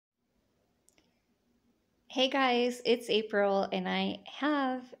Hey guys, it's April and I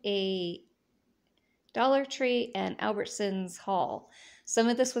have a Dollar Tree and Albertsons haul. Some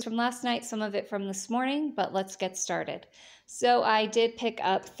of this was from last night, some of it from this morning, but let's get started. So I did pick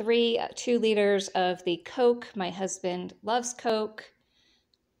up 2 liters of the Coke. My husband loves Coke.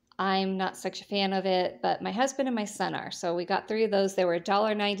 I'm not such a fan of it, but my husband and my son are. So we got 3 of those. They were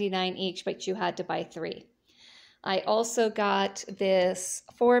 $1.99 each, but you had to buy 3. I also got this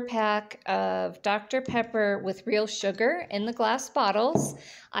 4-pack of Dr. Pepper with real sugar in the glass bottles.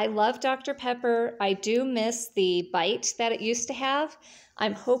 I love Dr. Pepper. I do miss the bite that it used to have.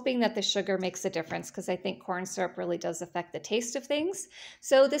 I'm hoping that the sugar makes a difference because I think corn syrup really does affect the taste of things.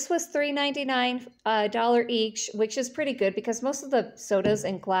 So this was $3.99 each, which is pretty good because most of the sodas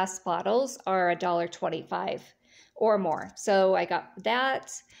in glass bottles are $1.25 or more. So I got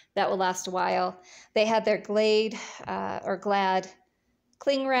that. That will last a while. They had their Glad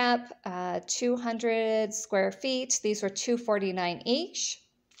cling wrap, 200 square feet. These were $2.49 each.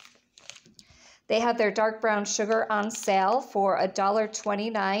 They had their dark brown sugar on sale for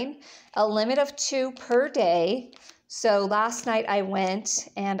 $1.29, a limit of 2 per day. So last night I went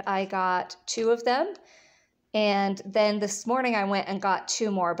and I got 2 of them. And then this morning I went and got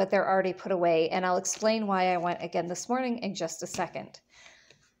 2 more, but they're already put away. And I'll explain why I went again this morning in just a second.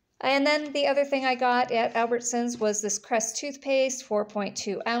 And then the other thing I got at Albertsons was this Crest toothpaste,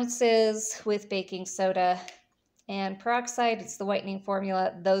 4.2 ounces with baking soda and peroxide. It's the whitening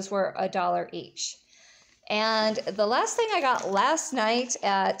formula. Those were $1 each. And the last thing I got last night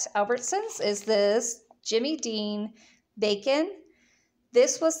at Albertsons is this Jimmy Dean bacon.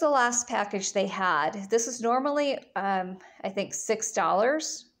 This was the last package they had. This is normally, I think,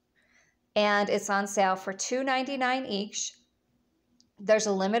 $6, and it's on sale for $2.99 each. There's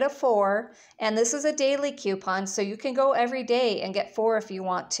a limit of 4, and this is a daily coupon, so you can go every day and get 4 if you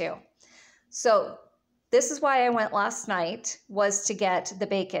want to. So this is why I went last night, was to get the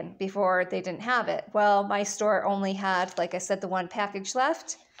bacon before they didn't have it. Well, my store only had, like I said, the 1 package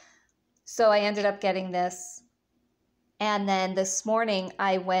left, so I ended up getting this. And then this morning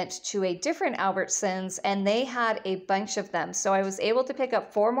I went to a different Albertsons and they had a bunch of them. So I was able to pick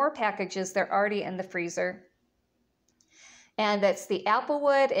up 4 more packages. They're already in the freezer. And that's the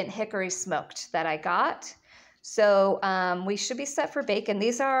Applewood and Hickory Smoked that I got. So we should be set for bacon.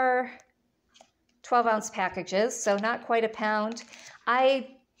 These are 12-ounce packages, so not quite a pound.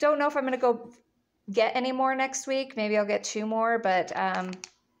 I don't know if I'm going to go get any more next week. Maybe I'll get 2 more, but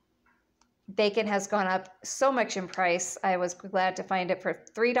bacon has gone up so much in price. I was glad to find it for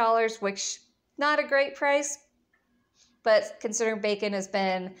 $3, which not a great price, but considering bacon has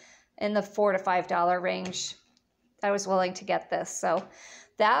been in the $4 to $5 range, I was willing to get this. So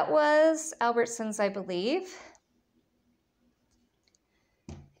that was Albertsons, I believe.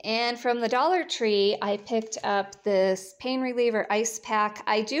 And from the Dollar Tree, I picked up this pain reliever ice pack.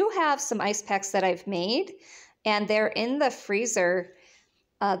 I do have some ice packs that I've made, and they're in the freezer.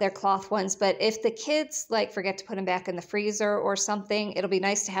 They're cloth ones, but if the kids forget to put them back in the freezer or something, it'll be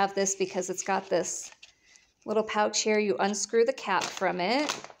nice to have this because it's got this little pouch here. You unscrew the cap from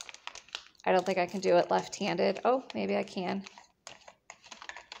it. I don't think I can do it left-handed. Oh, maybe I can.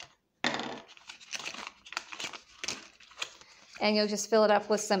 And you'll just fill it up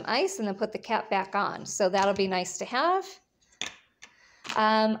with some ice and then put the cap back on. So that'll be nice to have.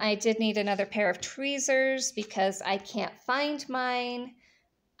 I did need another pair of tweezers because I can't find mine.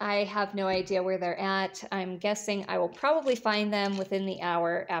 I have no idea where they're at. I'm guessing I will probably find them within the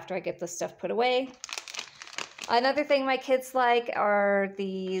hour after I get this stuff put away. Another thing my kids like are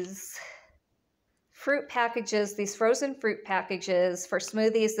these fruit packages, these frozen fruit packages for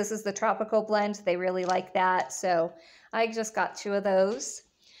smoothies. This is the tropical blend. They really like that. So I just got 2 of those.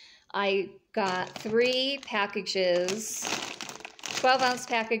 I got 3 packages, 12-ounce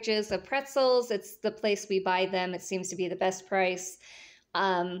packages of pretzels. It's the place we buy them. It seems to be the best price.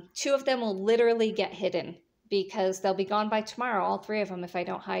 2 of them will literally get hidden because they'll be gone by tomorrow, all 3 of them, if I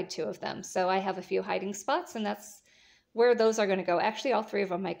don't hide 2 of them. So I have a few hiding spots, and that's where those are going to go. Actually, all 3 of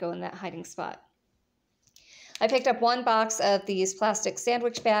them might go in that hiding spot. I picked up 1 box of these plastic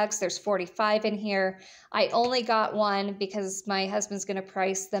sandwich bags. There's 45 in here. I only got 1 because my husband's going to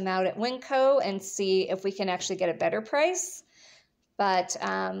price them out at Winco and see if we can actually get a better price. But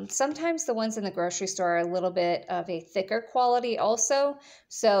sometimes the ones in the grocery store are a little bit of a thicker quality also.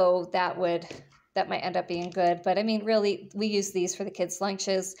 So that might end up being good. But I mean, really, we use these for the kids'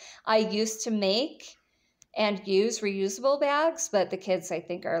 lunches. I used to make and use reusable bags, but the kids, I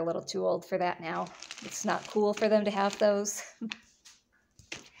think, are a little too old for that now. It's not cool for them to have those.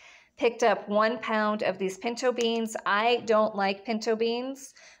 Picked up 1 pound of these pinto beans. I don't like pinto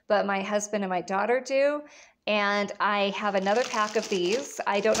beans, but my husband and my daughter do. And I have another pack of these.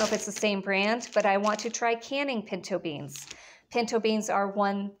 I don't know if it's the same brand, but I want to try canning pinto beans. Pinto beans are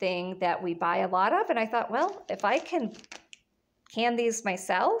one thing that we buy a lot of, and I thought, well, if I can can these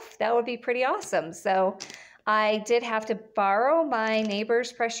myself, that would be pretty awesome. So I did have to borrow my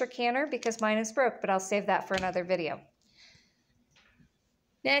neighbor's pressure canner because mine is broke, but I'll save that for another video.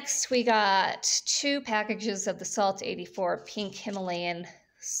 Next, we got 2 packages of the Salt 84 pink Himalayan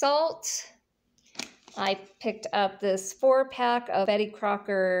salt. I picked up this 4-pack of Betty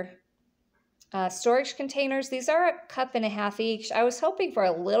Crocker storage containers. These are 1.5 cups each. I was hoping for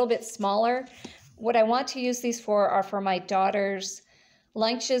a little bit smaller. What I want to use these for are for my daughter's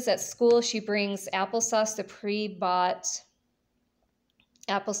lunches at school. She brings applesauce, the pre-bought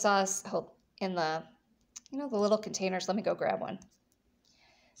applesauce in the, the little containers. Let me go grab one.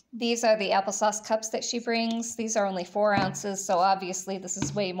 These are the applesauce cups that she brings. These are only 4 ounces, so obviously this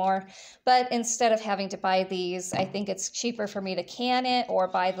is way more. But instead of having to buy these, I think it's cheaper for me to can it or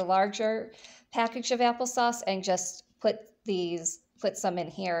buy the larger package of applesauce and just put some in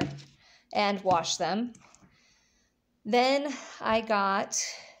here and wash them. Then I got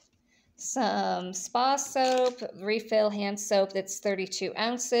some spa soap, refill hand soap that's 32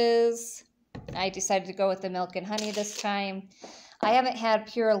 ounces. I decided to go with the milk and honey this time. I haven't had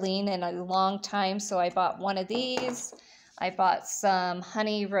Pure Lean in a long time, so I bought one of these. I bought some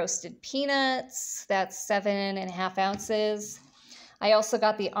honey roasted peanuts. That's 7.5 ounces. I also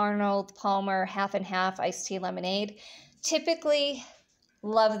got the Arnold Palmer half and half iced tea lemonade. Typically,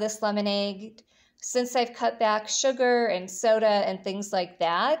 love this lemonade. Since I've cut back sugar and soda and things like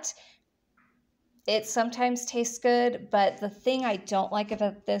that, it sometimes tastes good, but the thing I don't like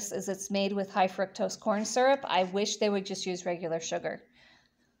about this is it's made with high fructose corn syrup. I wish they would just use regular sugar.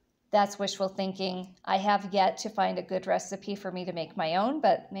 That's wishful thinking. I have yet to find a good recipe for me to make my own,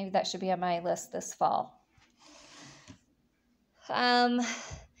 but maybe that should be on my list this fall. I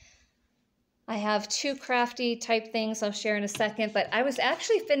have 2 crafty type things I'll share in a second, but I was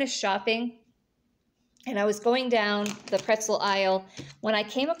actually finished shopping and I was going down the pretzel aisle when I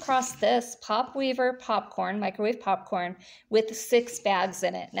came across this Pop Weaver popcorn, microwave popcorn, with 6 bags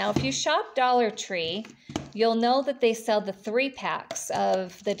in it. Now, if you shop Dollar Tree, you'll know that they sell the 3-packs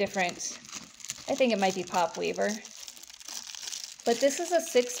of the different, I think it might be Pop Weaver. But this is a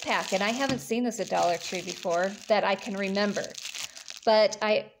 6-pack, and I haven't seen this at Dollar Tree before that I can remember. But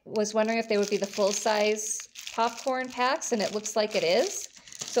I was wondering if they would be the full-size popcorn packs, and it looks like it is.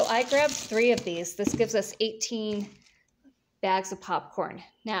 So I grabbed 3 of these. This gives us 18 bags of popcorn.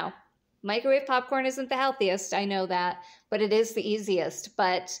 Now, microwave popcorn isn't the healthiest, I know that, but it is the easiest.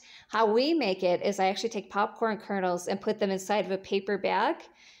 But how we make it is I actually take popcorn kernels and put them inside of a paper bag,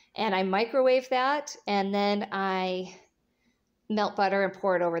 and I microwave that, and then I melt butter and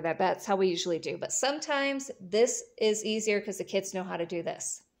pour it over that. That's how we usually do. But sometimes this is easier because the kids know how to do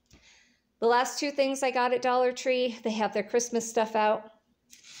this. The last 2 things I got at Dollar Tree, they have their Christmas stuff out.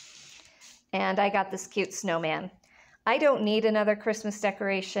 And I got this cute snowman. I don't need another Christmas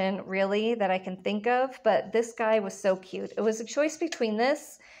decoration, really, that I can think of, but this guy was so cute. It was a choice between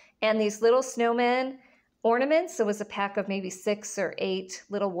this and these little snowman ornaments. It was a pack of maybe 6 or 8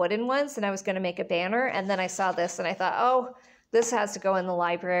 little wooden ones, and I was going to make a banner, and then I saw this, and I thought, oh, this has to go in the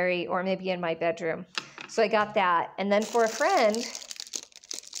library or maybe in my bedroom. So I got that. And then for a friend,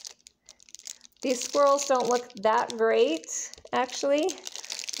 these squirrels don't look that great, actually,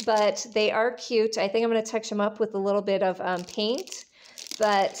 but they are cute. I think I'm going to touch them up with a little bit of paint,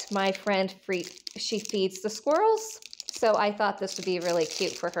 but my friend, she feeds the squirrels, so I thought this would be really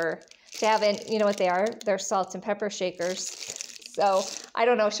cute for her to have. And you know what they are? They're salt and pepper shakers. So I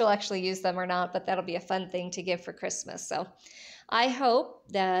don't know if she'll actually use them or not, but that'll be a fun thing to give for Christmas. So I hope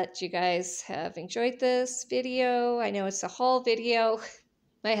that you guys have enjoyed this video. I know it's a haul video.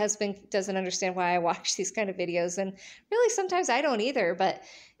 My husband doesn't understand why I watch these kind of videos, and really sometimes I don't either, but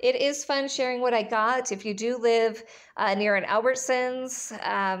it is fun sharing what I got. If you do live near an Albertsons,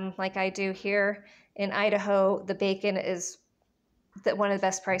 like I do here in Idaho, the bacon is one of the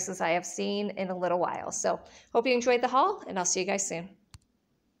best prices I have seen in a little while. So hope you enjoyed the haul, and I'll see you guys soon.